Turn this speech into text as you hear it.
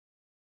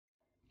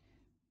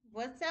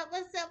What's up?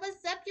 What's up?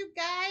 What's up, you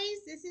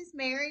guys? This is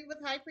Mary with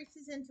High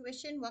Priestess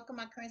Intuition. Welcome,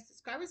 my current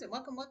subscribers, and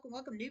welcome,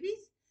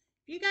 newbies.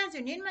 If you guys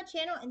are new to my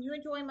channel and you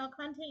enjoy my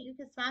content, you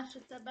can smash the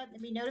sub button to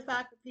be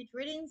notified for future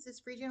readings. This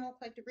free general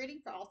collective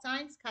reading for all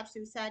signs, Cap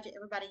suicide to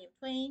everybody in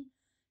between.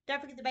 Don't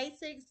forget the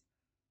basics.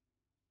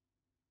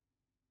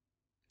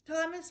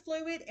 Time is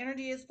fluid,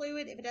 energy is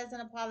fluid. If it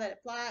doesn't apply, let it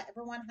fly.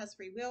 Everyone has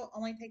free will.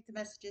 Only take the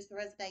messages that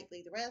resonate,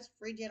 leave the rest.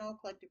 Free general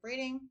collective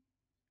reading.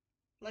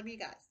 Love you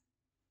guys.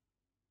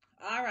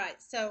 All right,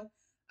 so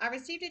I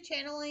received a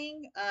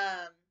channeling.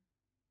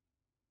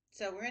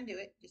 So we're gonna do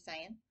it. Just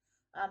saying.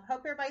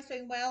 Hope everybody's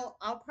doing well.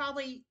 I'll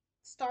probably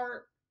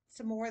start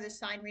some more of the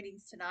sign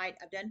readings tonight.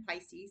 I've done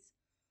Pisces.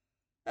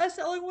 That's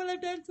the only one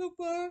I've done so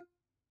far.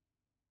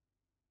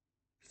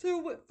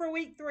 So for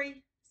week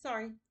 3,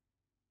 sorry,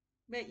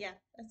 but yeah,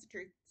 that's the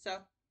truth. So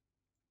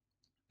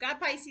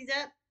got Pisces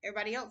up.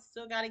 Everybody else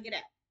still got to get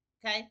out.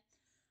 Okay.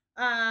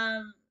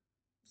 Um.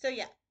 So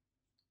yeah.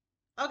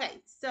 Okay.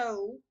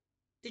 So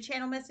the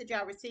channel message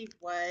I received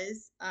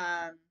was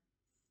oh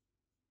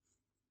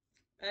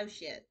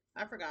shit,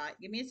 I forgot.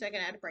 Give me a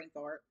second. I had a brain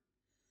fart.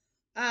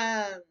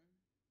 Um.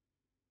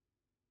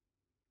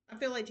 I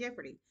feel like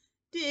Jeopardy.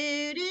 Do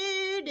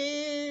do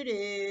do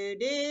do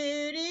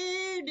do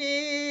do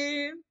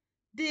do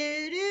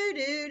do do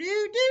do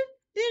do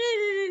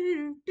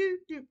do do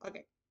do.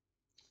 Okay.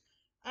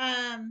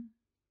 Um,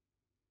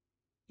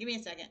 give me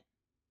a second.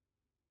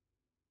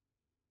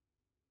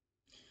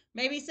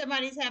 Maybe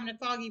somebody's having a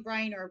foggy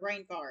brain or a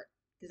brain fart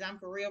because I'm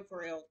for real,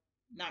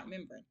 not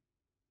remembering.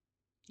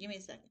 Give me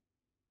a second.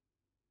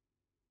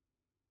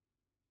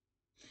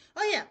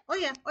 Oh yeah, oh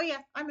yeah, oh yeah.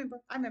 I remember.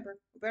 I remember.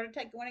 Better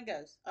take it when it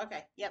goes.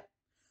 Okay. Yep.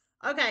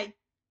 Okay.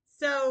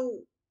 So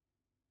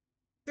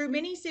through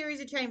many series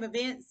of chain of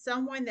events,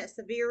 someone that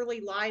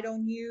severely lied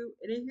on you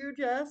in a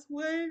huge ass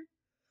way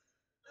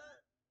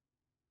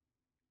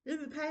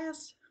in the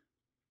past,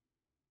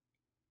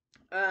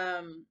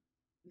 um,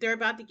 they're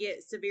about to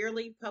get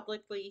severely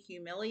publicly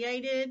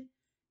humiliated,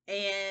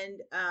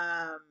 and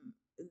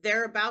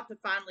they're about to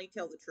finally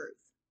tell the truth,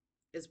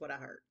 is what I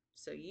heard.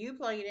 So you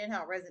plug it in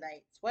how it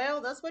resonates.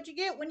 Well, that's what you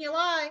get when you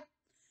lie.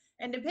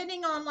 And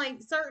depending on like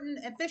certain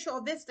official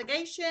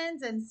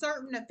investigations and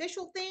certain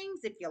official things,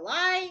 if you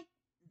lie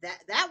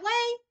that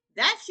way,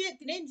 that shit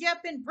can end you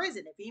up in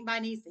prison if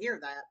anybody needs to hear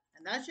that.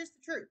 And that's just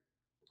the truth.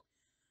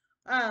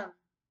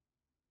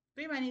 If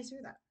anybody needs to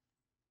hear that.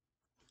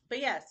 But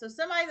yeah, so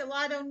somebody that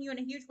lied on you in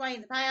a huge way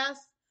in the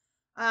past,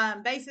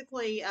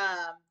 basically,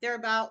 they're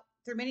about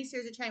through many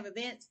series of chain of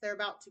events, they're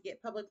about to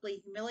get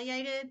publicly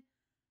humiliated,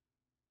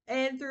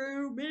 and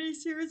through many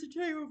series of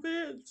chain of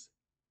events,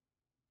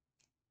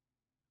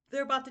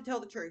 they're about to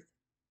tell the truth.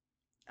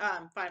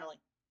 Finally.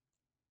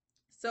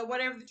 So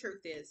whatever the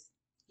truth is,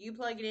 you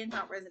plug it in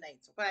how it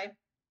resonates, okay?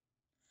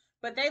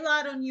 But they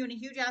lied on you in a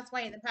huge ass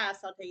way in the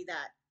past, I'll tell you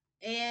that.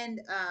 And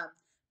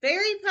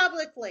very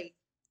publicly,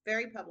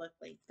 very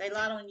publicly. They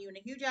lied on you in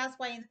a huge ass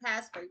way in the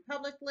past, very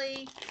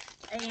publicly.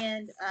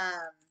 And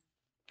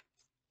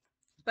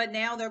but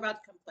now they're about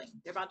to come clean.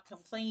 They're about to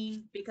come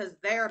clean because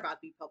they're about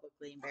to be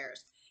publicly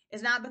embarrassed.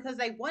 It's not because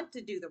they want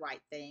to do the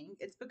right thing.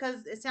 It's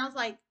because it sounds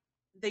like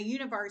the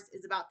universe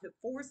is about to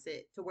force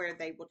it to where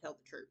they will tell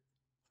the truth.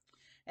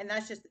 And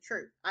that's just the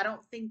truth. I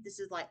don't think this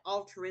is like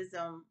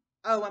altruism.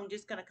 Oh, I'm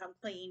just going to come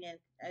clean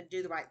and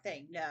do the right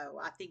thing. No,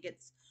 I think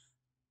it's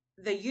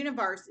the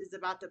universe is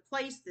about to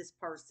place this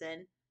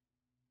person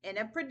in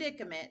a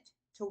predicament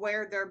to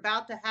where they're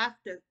about to have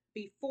to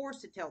be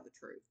forced to tell the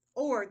truth,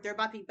 or they're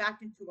about to be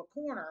backed into a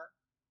corner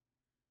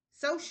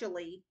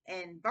socially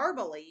and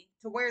verbally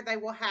to where they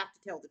will have to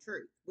tell the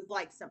truth with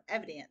like some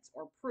evidence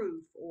or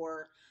proof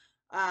or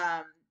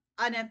um,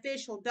 an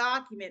official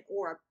document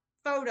or a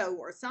photo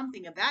or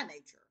something of that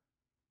nature,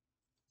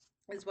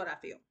 is what I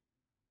feel.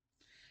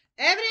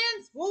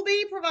 Evidence will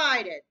be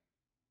provided.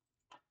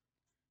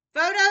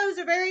 Photos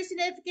are very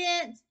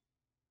significant.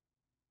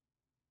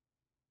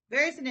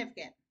 Very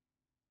significant.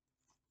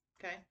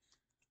 Okay.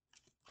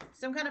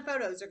 Some kind of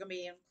photos are going to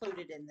be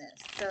included in this.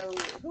 So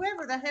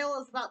whoever the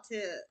hell is about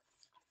to,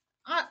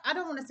 I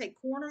don't want to say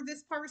corner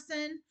this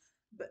person,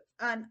 but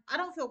I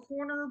don't feel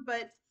corner,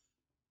 but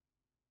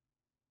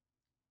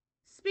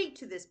speak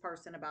to this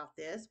person about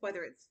this,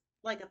 whether it's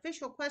like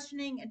official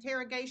questioning,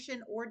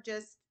 interrogation, or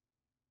just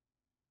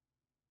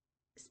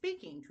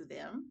speaking to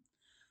them.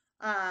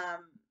 Um,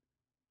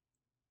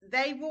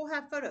 they will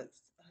have photos.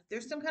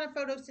 There's some kind of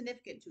photo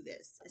significant to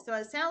this. So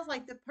it sounds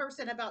like the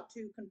person about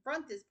to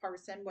confront this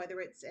person,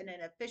 whether it's in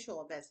an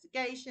official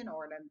investigation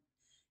or an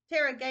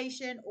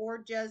interrogation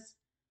or just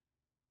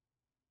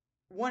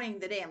wanting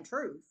the damn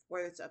truth,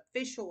 whether it's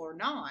official or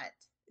not,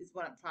 is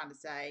what I'm trying to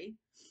say.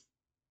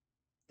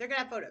 They're going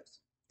to have photos.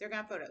 They're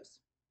going to have photos.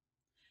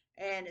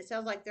 And it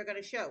sounds like they're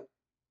going to show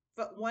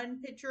but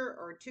one picture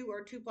or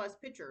two plus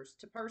pictures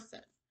to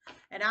person.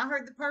 And I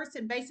heard the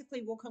person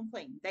basically will come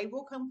clean. They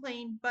will come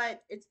clean,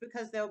 but it's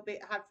because they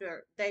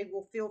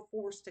will feel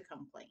forced to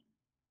come clean.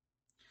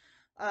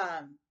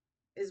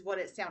 Is what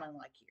it's sounding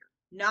like here.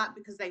 Not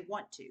because they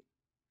want to.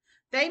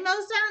 They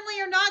most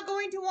certainly are not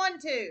going to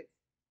want to.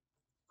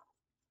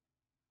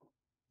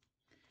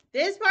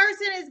 This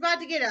person is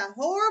about to get a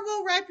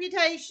horrible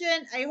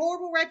reputation,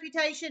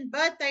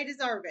 but they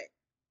deserve it.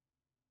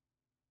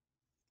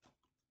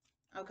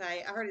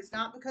 Okay, I heard it's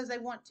not because they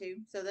want to,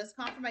 so that's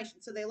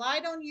confirmation. So they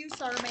lied on you,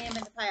 sir, ma'am,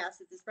 in the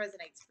past, if this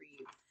resonates for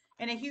you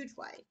in a huge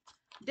way.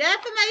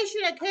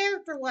 Defamation of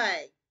character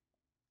way.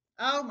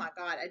 Oh my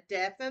God, a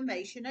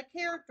defamation of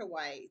character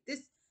way.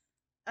 This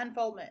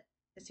unfoldment,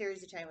 a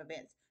series of chain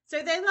events.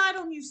 So they lied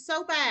on you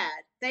so bad,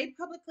 they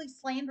publicly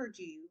slandered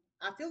you.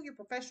 I feel your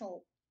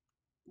professional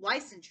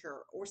licensure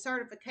or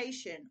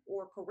certification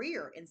or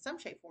career in some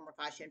shape, form, or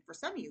fashion for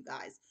some of you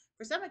guys.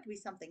 For some, it could be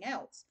something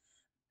else.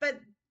 But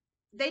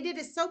they did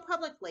it so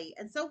publicly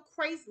and so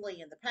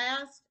crazily in the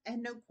past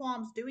and no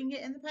qualms doing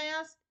it in the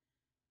past.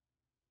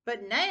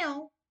 But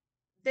now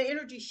the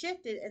energy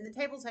shifted and the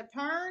tables have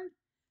turned.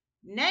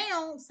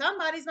 Now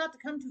somebody's about to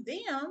come to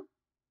them,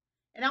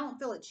 and I don't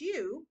feel it's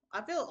you.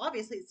 I feel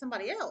obviously it's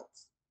somebody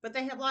else, but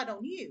they have lied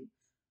on you.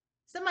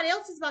 Somebody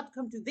else is about to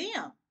come to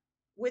them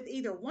with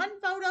either one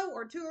photo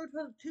or two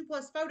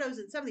plus photos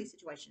in some of these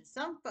situations.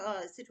 Some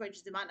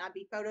situations it might not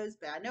be photos,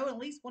 but I know in at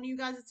least one of you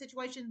guys'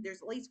 situation,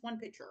 there's at least one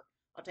picture.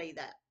 I'll tell you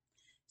that.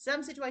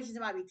 Some situations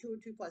it might be two or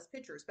two plus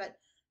pictures, but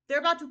they're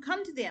about to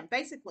come to them.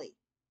 Basically,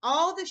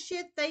 all the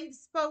shit they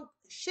spoke,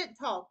 shit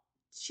talk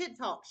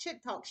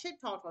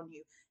on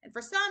you. And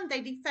for some,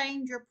 they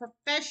defamed your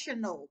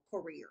professional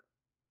career,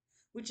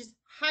 which is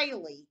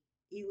highly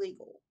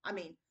illegal. I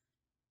mean,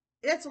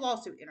 that's a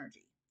lawsuit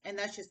energy, and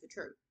that's just the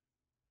truth.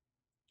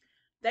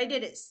 They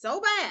did it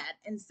so bad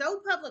and so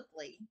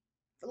publicly,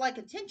 like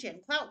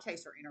attention, clout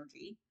chaser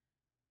energy.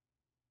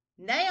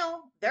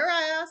 Now their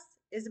ass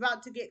is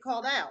about to get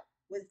called out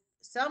with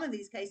some of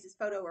these cases,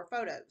 photo or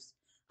photos.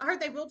 I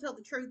heard they will tell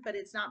the truth, but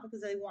it's not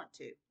because they want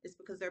to. It's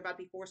because they're about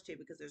to be forced to,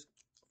 because there's,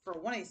 for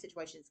one of these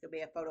situations, it's going to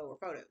be a photo or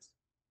photos,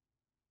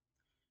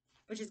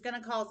 which is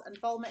going to cause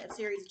unfoldment of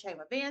series of chain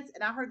events.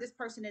 And I heard this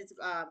person is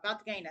about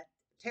to gain a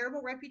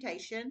terrible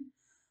reputation,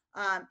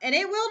 and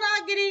it will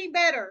not get any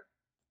better.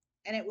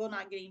 And it will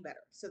not get any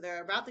better. So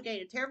they're about to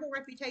gain a terrible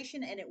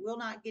reputation, and it will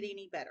not get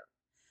any better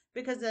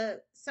because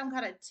of some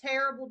kind of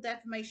terrible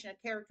defamation of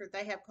character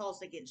they have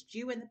caused against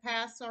you in the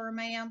past, sir or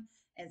ma'am,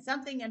 and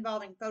something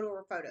involving photo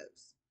or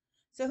photos.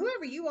 So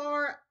whoever you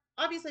are,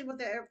 obviously,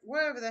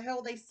 whatever the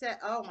hell they said,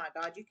 oh my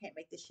God, you can't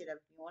make this shit up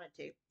if you wanted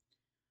to.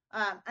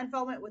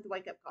 Unfoldment with the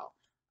wake up call.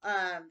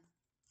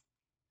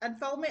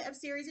 Unfoldment of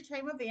series of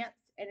chain events,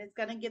 and it's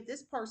going to give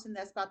this person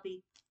that's about to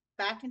be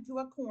back into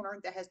a corner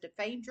that has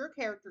defamed your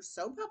character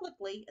so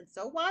publicly and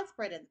so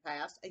widespread in the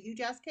past, a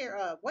huge ass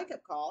wake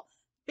up call,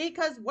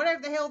 because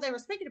whatever the hell they were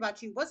speaking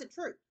about you wasn't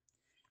true.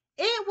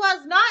 It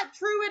was not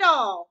true at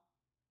all.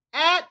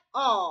 At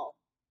all.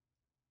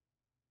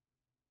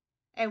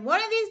 And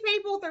one of these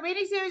people, through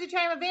any series of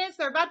chain events,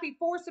 they're about to be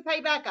forced to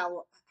pay back a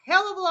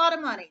hell of a lot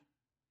of money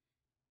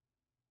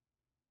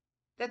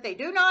that they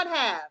do not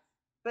have,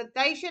 but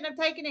they shouldn't have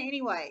taken it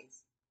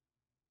anyways.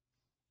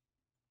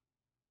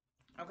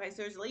 Okay,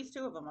 so there's at least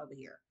two of them over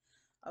here.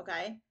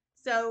 Okay,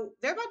 so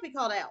they're about to be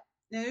called out.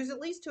 Now, there's at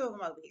least two of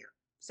them over here,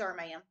 sir,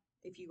 ma'am,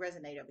 if you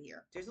resonate over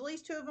here. There's at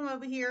least two of them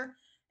over here,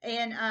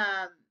 and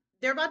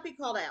they're about to be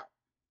called out.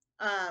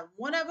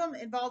 One of them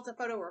involves a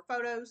photo or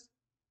photos,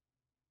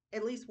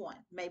 at least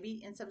one,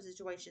 maybe in some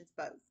situations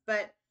both.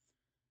 But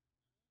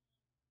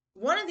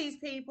one of these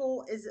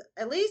people is,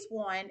 at least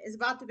one, is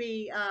about to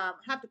be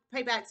have to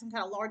pay back some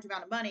kind of large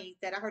amount of money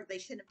that I heard they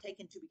shouldn't have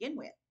taken to begin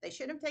with. They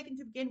shouldn't have taken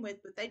to begin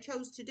with, but they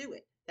chose to do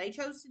it. They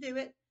chose to do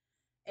it,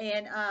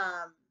 and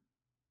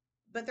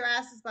but their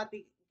ass is about to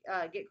be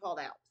get called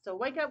out. So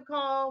wake up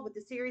call with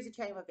the series of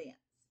chain events,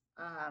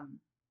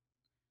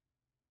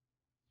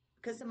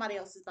 because somebody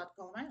else is about to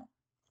call them out.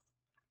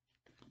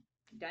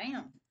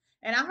 Damn.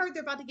 And I heard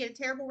they're about to get a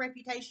terrible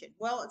reputation.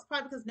 Well, it's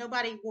probably because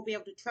nobody will be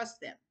able to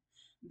trust them.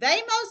 They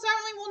most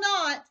certainly will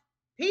not.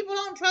 People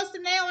don't trust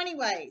them now,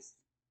 anyways.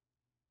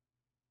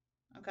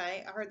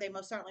 Okay, I heard they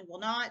most certainly will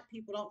not.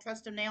 People don't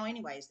trust them now,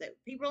 anyways. That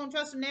people don't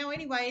trust them now,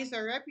 anyways.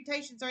 Their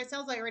reputations are, it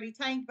sounds like, already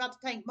tanked, about to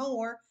tank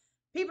more.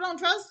 People don't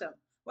trust them.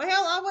 Well,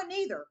 hell, I wouldn't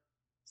either.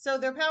 So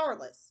they're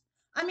powerless.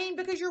 I mean,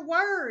 because your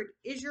word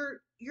is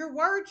your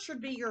word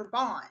should be your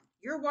bond.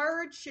 Your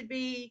word should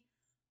be.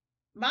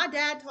 My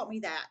dad taught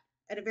me that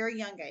at a very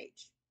young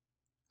age,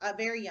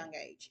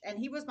 and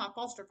he was my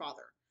foster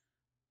father.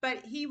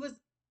 But he was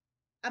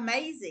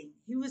amazing.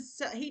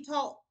 He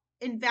taught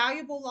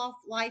invaluable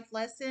life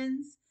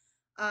lessons.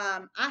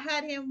 I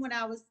had him when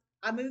I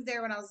moved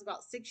there when I was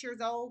about 6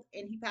 years old,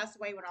 and he passed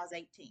away when I was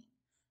 18.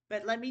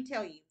 But let me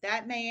tell you,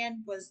 that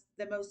man was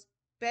the most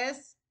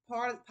best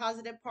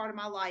positive part of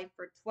my life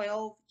for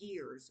 12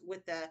 years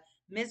with the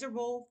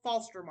miserable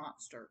foster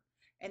monster.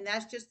 And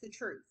that's just the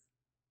truth.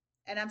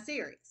 And I'm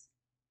serious.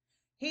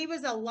 He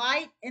was a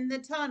light in the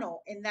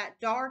tunnel in that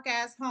dark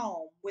ass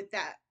home with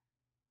that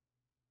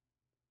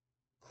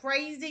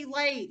crazy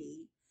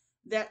lady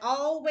that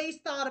always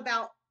thought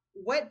about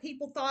what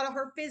people thought of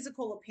her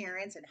physical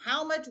appearance and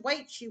how much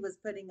weight she was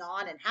putting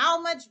on and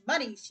how much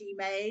money she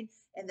made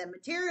and the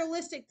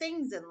materialistic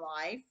things in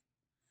life.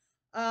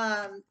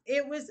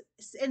 It was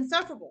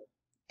insufferable.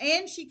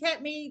 And she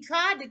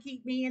tried to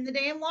keep me in the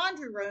damn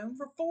laundry room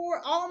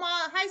for all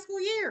my high school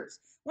years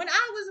when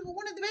I was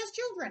one of the best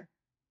children.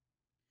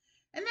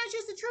 And that's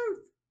just the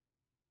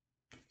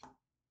truth.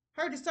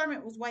 Her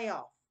discernment was way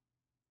off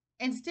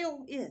and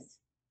still is,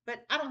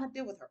 but I don't have to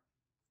deal with her.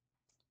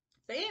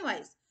 But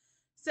anyways,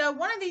 so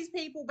one of these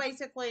people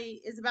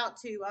basically is about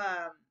to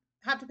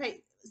have to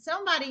pay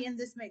somebody in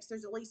this mix.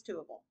 There's at least two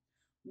of them.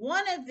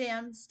 One of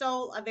them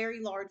stole a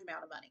very large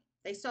amount of money.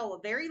 They stole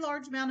a very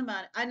large amount of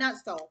money. I not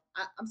stole.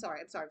 I'm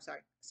sorry. I'm sorry. I'm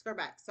sorry. Scroll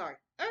back. Sorry.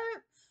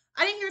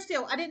 I didn't hear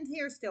still. I didn't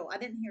hear still. I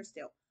didn't hear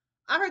still.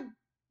 I heard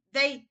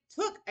they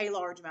took a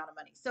large amount of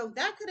money. So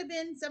that could have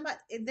been somebody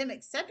them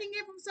accepting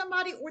it from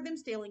somebody or them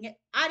stealing it.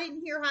 I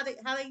didn't hear how they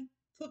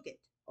took it.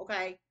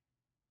 Okay.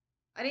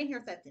 I didn't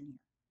hear theft in here.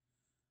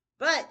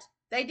 But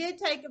they did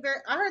take a very.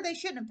 I heard they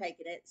shouldn't have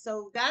taken it,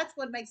 so that's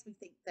what makes me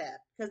think that.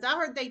 Because I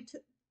heard they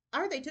took. I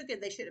heard they took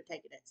it. They should have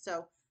taken it.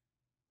 So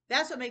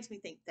that's what makes me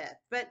think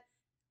that. But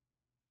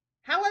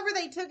however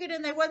they took it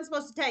and they wasn't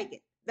supposed to take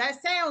it.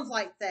 That sounds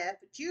like theft,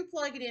 but you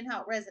plug it in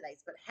how it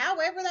resonates. But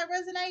however that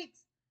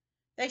resonates,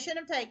 they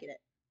shouldn't have taken it,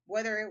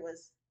 whether it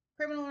was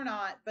criminal or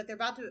not. But they're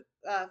about to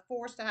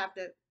forced to have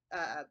to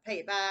pay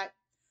it back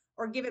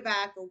or give it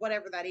back or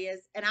whatever that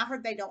is. And I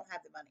heard they don't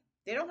have the money.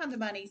 They don't have the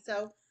money,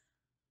 so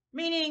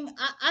meaning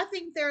I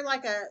think they're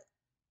like a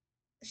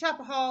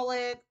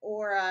shopaholic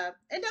or and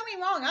don't get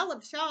me wrong, I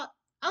love to shop.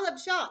 I love to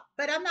shop,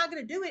 but I'm not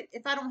going to do it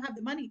if I don't have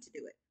the money to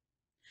do it.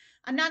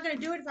 I'm not going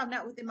to do it if I'm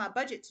not within my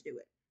budget to do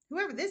it.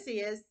 Whoever this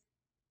is,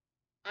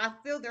 I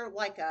feel they're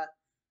like a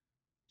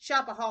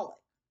shopaholic.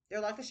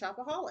 They're like a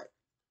shopaholic.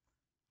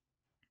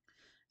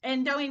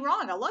 And don't get me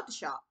wrong, I love to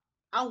shop.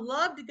 I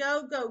love to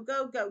go, go,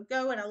 go, go,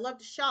 go, and I love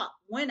to shop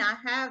when I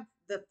have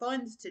the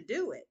funds to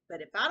do it.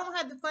 But if I don't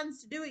have the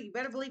funds to do it, you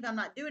better believe I'm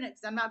not doing it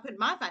because I'm not putting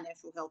my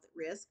financial health at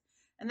risk.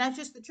 And that's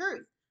just the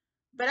truth.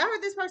 But I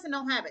heard this person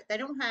don't have it. They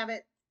don't have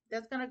it.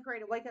 That's going to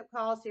create a wake up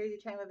call, series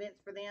of chain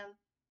events for them.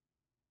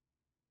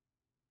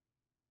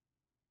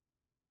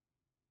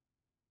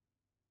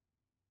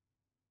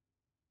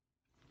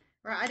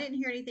 Right. I didn't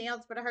hear anything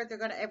else, but I heard they're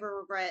going to ever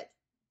regret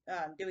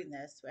doing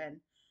this. And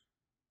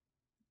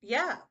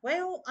yeah,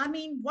 well, I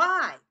mean,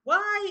 why?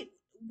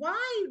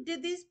 Why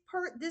did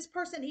this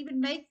person even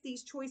make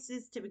these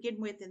choices to begin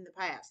with in the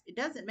past? It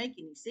doesn't make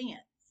any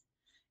sense.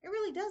 It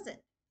really doesn't.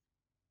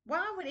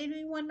 Why would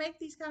anyone make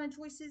these kind of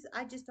choices?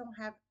 I just don't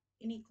have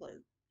any clue.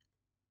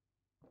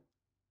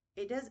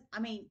 It does. I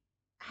mean,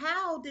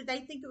 how did they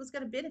think it was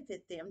going to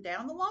benefit them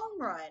down the long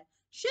run?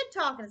 Shit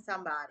talking to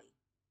somebody.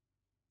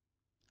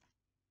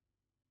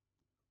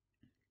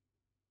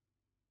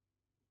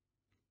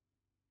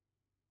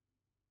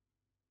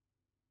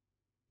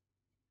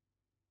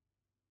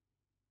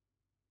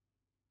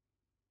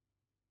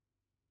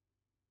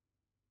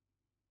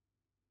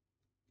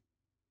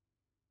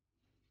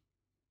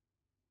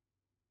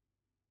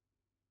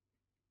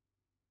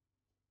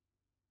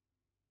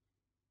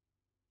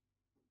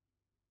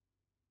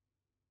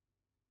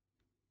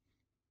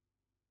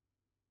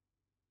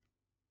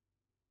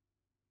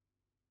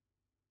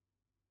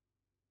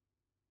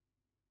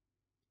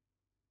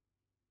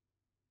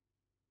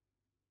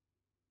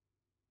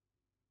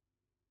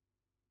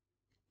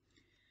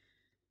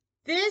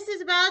 This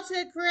is about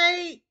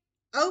to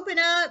open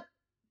up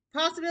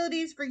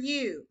possibilities for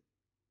you.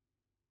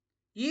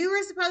 You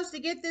were supposed to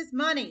get this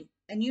money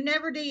and you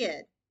never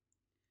did.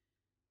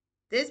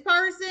 This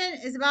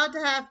person is about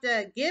to have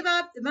to give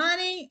up the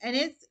money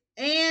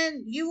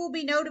and you will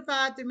be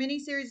notified through many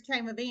series of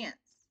chain events.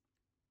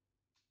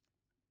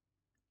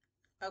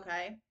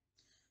 Okay.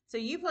 So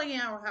you play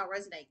out how it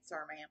resonates,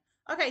 sir, ma'am.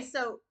 Okay,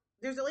 so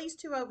there's at least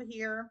two over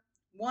here.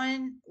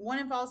 One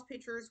involves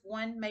pictures,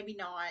 one maybe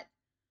not.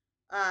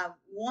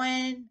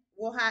 One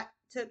will have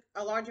took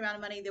a large amount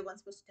of money they weren't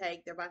supposed to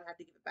take. They're about to have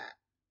to give it back.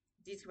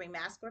 These can be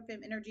masculine or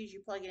feminine energies.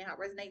 You plug in how it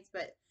resonates,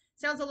 but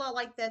sounds a lot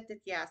like that if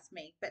you ask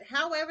me. But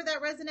however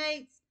that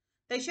resonates,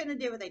 they shouldn't have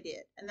did what they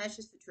did, and that's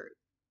just the truth.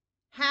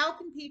 How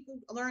can people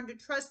learn to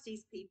trust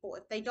these people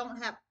if they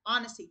don't have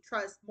honesty,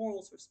 trust,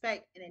 morals,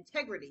 respect, and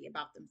integrity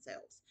about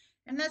themselves?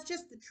 And that's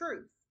just the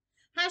truth.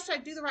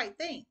 Hashtag do the right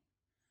thing.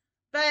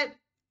 But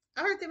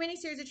I heard the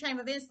miniseries of Chain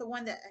of Events, the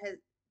one that has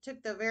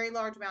took the very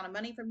large amount of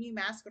money from you,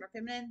 masculine or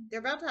feminine,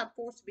 they're about to have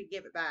forced to be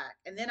give it back.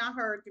 And then I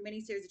heard the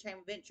miniseries of Chain of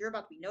Events, you're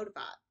about to be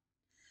notified.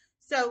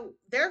 So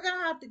they're going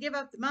to have to give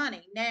up the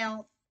money.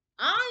 Now,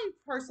 I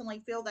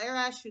personally feel their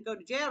ass should go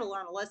to jail to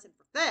learn a lesson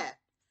for theft.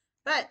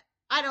 But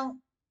I don't,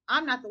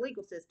 I'm not the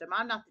legal system.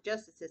 I'm not the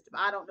justice system.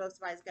 I don't know if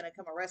somebody's going to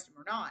come arrest them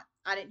or not.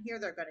 I didn't hear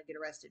they're going to get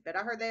arrested, but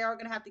I heard they are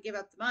going to have to give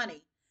up the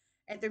money.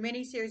 And through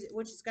many series,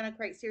 which is going to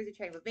create series of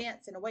chain of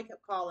events and a wake up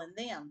call in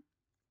them.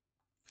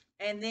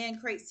 And then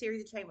create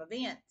series of chain of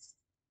events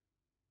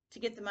to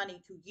get the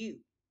money to you.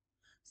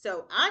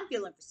 So I'm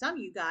feeling for some of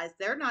you guys,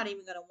 they're not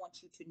even going to want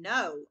you to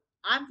know.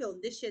 I'm feeling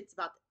this shit's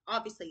about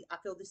obviously, I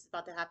feel this is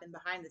about to happen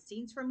behind the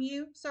scenes from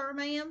you, sir or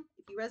ma'am,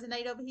 if you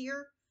resonate over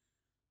here,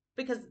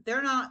 because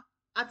they're not.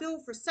 I feel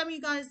for some of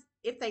you guys,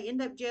 if they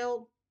end up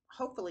jailed,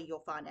 hopefully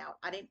you'll find out.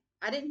 I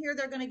didn't hear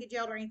they're going to get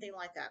jailed or anything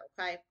like that.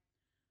 Okay,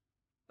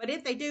 but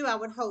if they do, I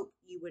would hope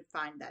you would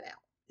find that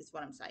out. Is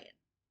what I'm saying.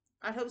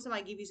 I'd hope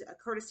somebody give you a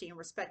courtesy and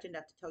respect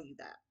enough to tell you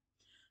that.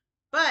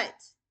 But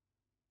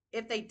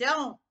if they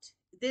don't,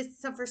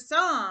 so for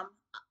some,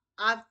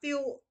 I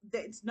feel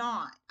that it's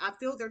not. I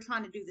feel they're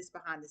trying to do this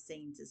behind the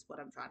scenes, is what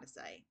I'm trying to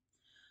say.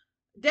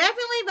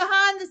 Definitely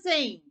behind the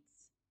scenes.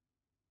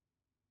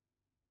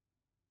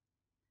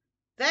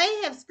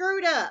 They have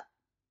screwed up.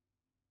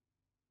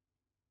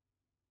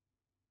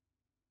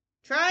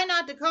 Try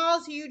not to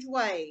cause huge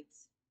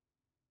waves.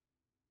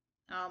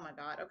 Oh my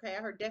God. Okay,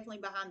 I heard definitely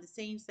behind the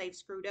scenes they've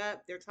screwed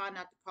up. They're trying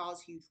not to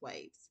cause huge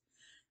waves.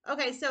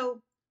 Okay,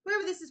 so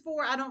whoever this is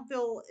for, I don't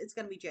feel it's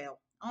going to be jail.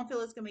 I don't feel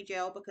it's going to be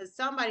jail because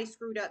somebody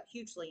screwed up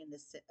hugely in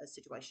this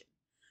situation.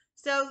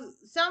 So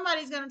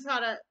somebody's going to try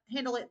to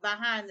handle it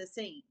behind the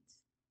scenes,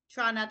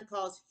 try not to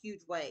cause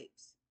huge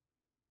waves.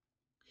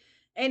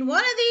 In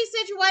one of these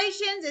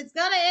situations, it's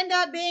going to end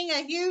up being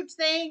a huge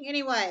thing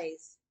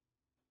anyways.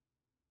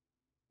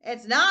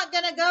 It's not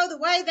going to go the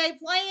way they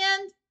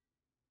planned.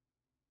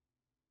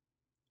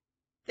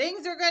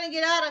 Things are going to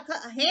get out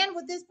of hand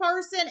with this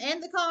person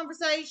and the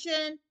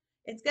conversation.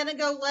 It's going to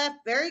go left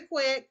very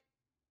quick.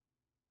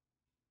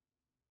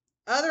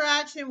 Other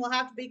action will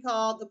have to be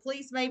called. The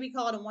police may be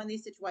called in one of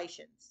these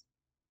situations.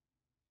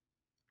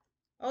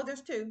 Oh,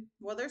 there's two.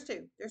 Well, there's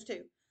two. There's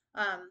two.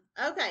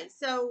 Okay,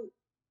 so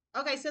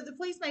the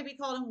police may be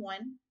called in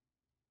one.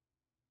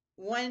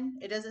 One,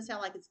 it doesn't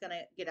sound like it's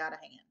gonna get out of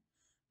hand.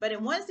 But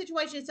in one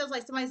situation, it sounds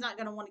like somebody's not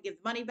gonna want to give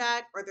the money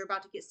back, or they're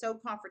about to get so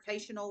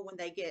confrontational when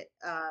they get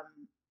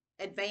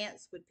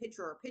advanced with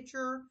picture or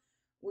picture.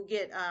 Will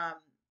get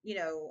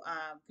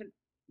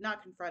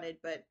not confronted,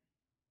 but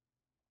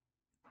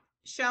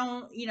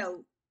shown,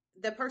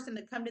 the person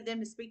to come to them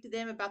to speak to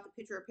them about the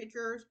picture or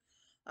pictures,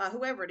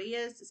 whoever it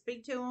is, to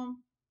speak to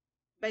them,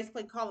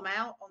 basically call them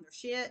out on their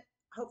shit,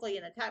 hopefully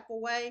in a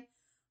tactful way.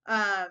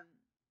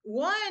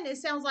 One, it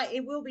sounds like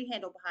it will be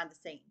handled behind the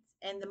scenes,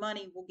 and the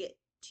money will get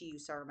to you,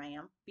 sir,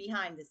 ma'am,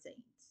 behind the scenes.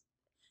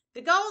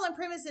 The goal and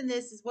premise in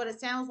this is what it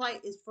sounds like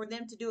is for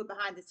them to do it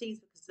behind the scenes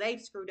because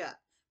they've screwed up.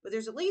 But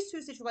there's at least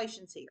two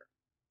situations here.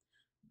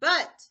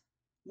 But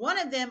one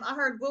of them I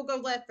heard will go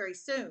left very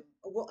soon.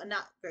 Well,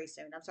 not very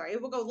soon. I'm sorry.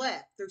 It will go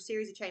left through a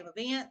series of chain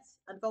events,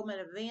 unfoldment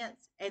of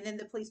events, and then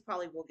the police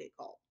probably will get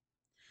called.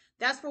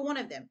 That's for one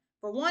of them.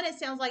 For one, it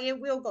sounds like it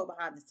will go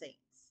behind the scenes,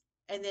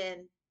 and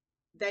then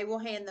they will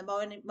hand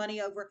the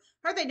money over.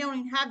 I heard they don't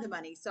even have the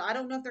money, so I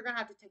don't know if they're gonna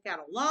have to take out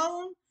a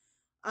loan,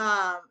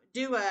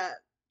 do a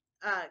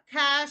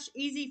cash,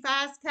 easy,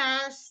 fast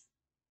cash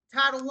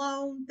title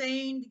loan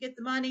thing to get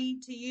the money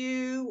to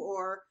you,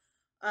 or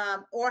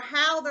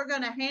how they're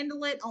going to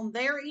handle it on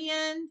their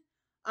end.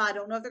 I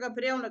don't know if they're going to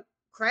put it on a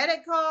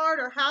credit card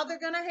or how they're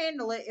going to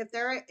handle it if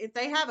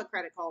they have a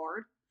credit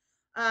card.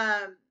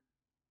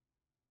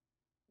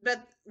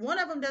 But one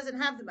of them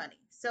doesn't have the money.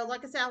 So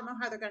like I said, I don't know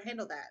how they're going to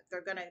handle that.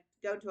 They're going to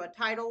go to a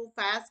title,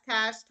 fast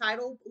cash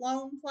title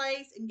loan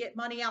place and get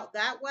money out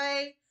that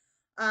way.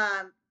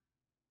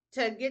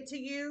 To get to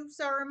you,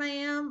 sir or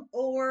ma'am,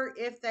 or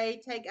if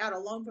they take out a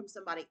loan from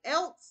somebody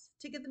else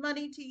to get the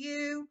money to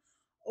you,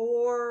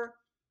 or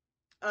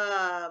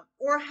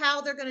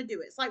how they're going to do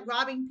it. It's like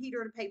robbing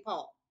Peter to pay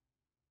Paul.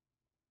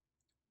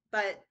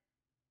 But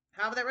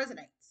however that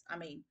resonates. I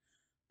mean,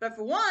 but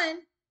for one,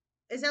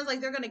 it sounds like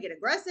they're going to get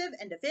aggressive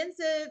and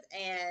defensive,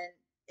 and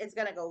it's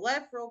going to go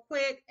left real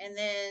quick, and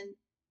then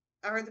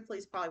I heard the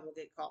police probably will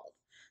get called.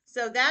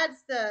 So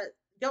that's the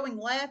going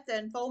left, the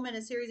unfoldment,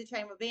 a series of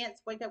chain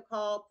events, wake up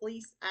call,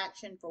 police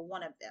action for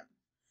one of them.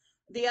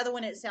 The other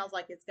one, it sounds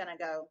like it's going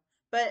to go,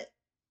 but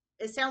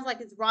it sounds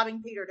like it's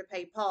robbing Peter to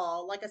pay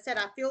Paul. Like I said,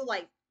 I feel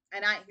like,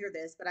 and I didn't hear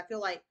this, but I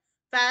feel like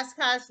fast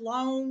cash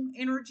loan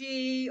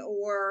energy,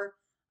 or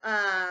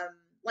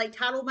like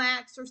Title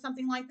Max or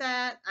something like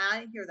that.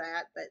 I didn't hear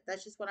that, but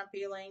that's just what I'm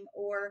feeling.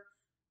 Or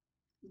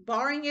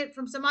borrowing it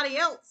from somebody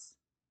else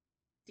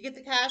to get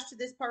the cash to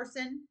this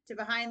person, to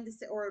behind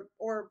this,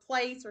 or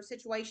place or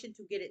situation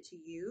to get it to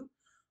you,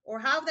 or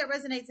however that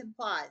resonates and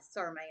applies,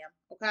 sir, ma'am.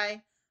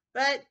 Okay,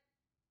 but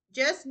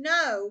just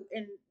know,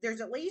 and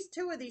there's at least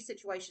two of these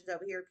situations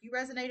over here. If you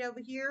resonate over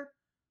here,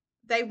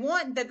 they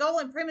want the goal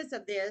and premise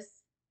of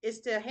this is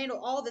to handle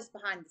all this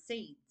behind the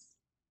scenes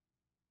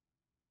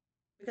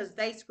because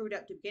they screwed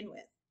up to begin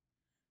with.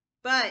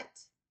 But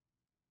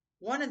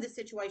one of the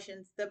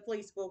situations, the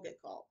police will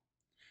get called,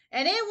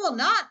 and it will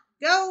not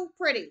go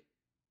pretty.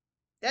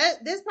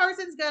 This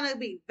person's going to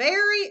be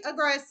very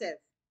aggressive,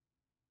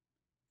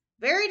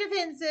 very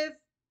defensive.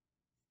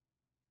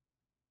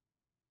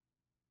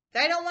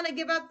 They don't want to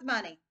give up the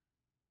money.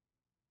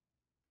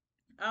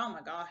 Oh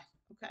my God.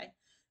 Okay.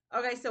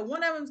 Okay, so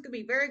one of them's going to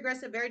be very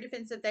aggressive, very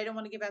defensive. They don't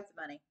want to give up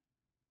the money.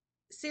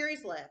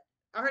 Serious left.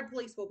 I heard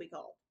police will be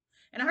called.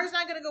 And I heard it's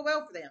not going to go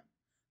well for them.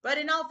 But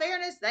in all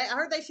fairness, I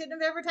heard they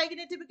shouldn't have ever taken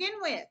it to begin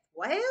with.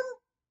 Well,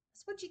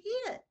 That's what you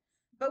get.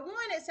 But one,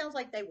 it sounds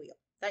like they will.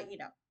 That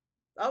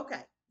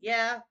okay,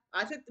 yeah,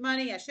 I took the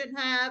money I shouldn't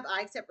have.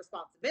 I accept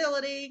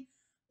responsibility.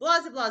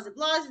 Blah blah blah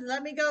blah.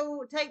 Let me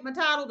go take my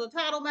title to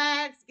Title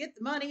Max. Get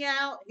the money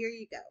out. Here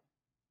you go.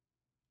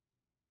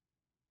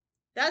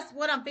 That's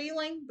what I'm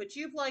feeling. But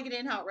you plug it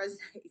in how it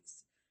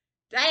resonates.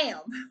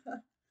 Damn.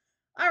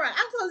 All right,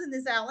 I'm closing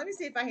this out. Let me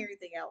see if I hear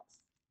anything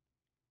else.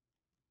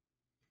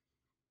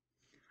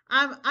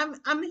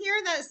 I'm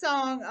hearing that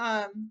song.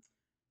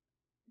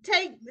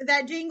 Take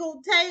that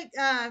jingle.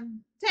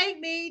 Take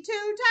me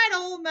to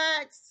Title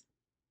Max.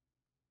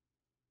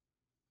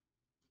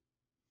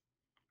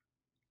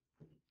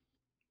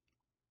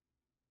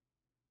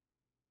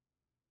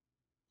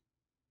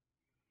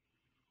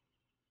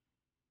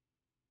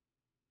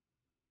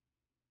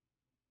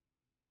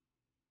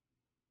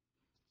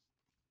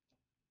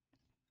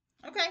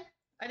 Okay,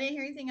 I didn't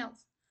hear anything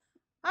else.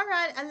 All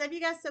right, I love you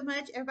guys so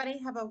much. Everybody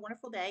have a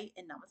wonderful day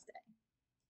and namaste.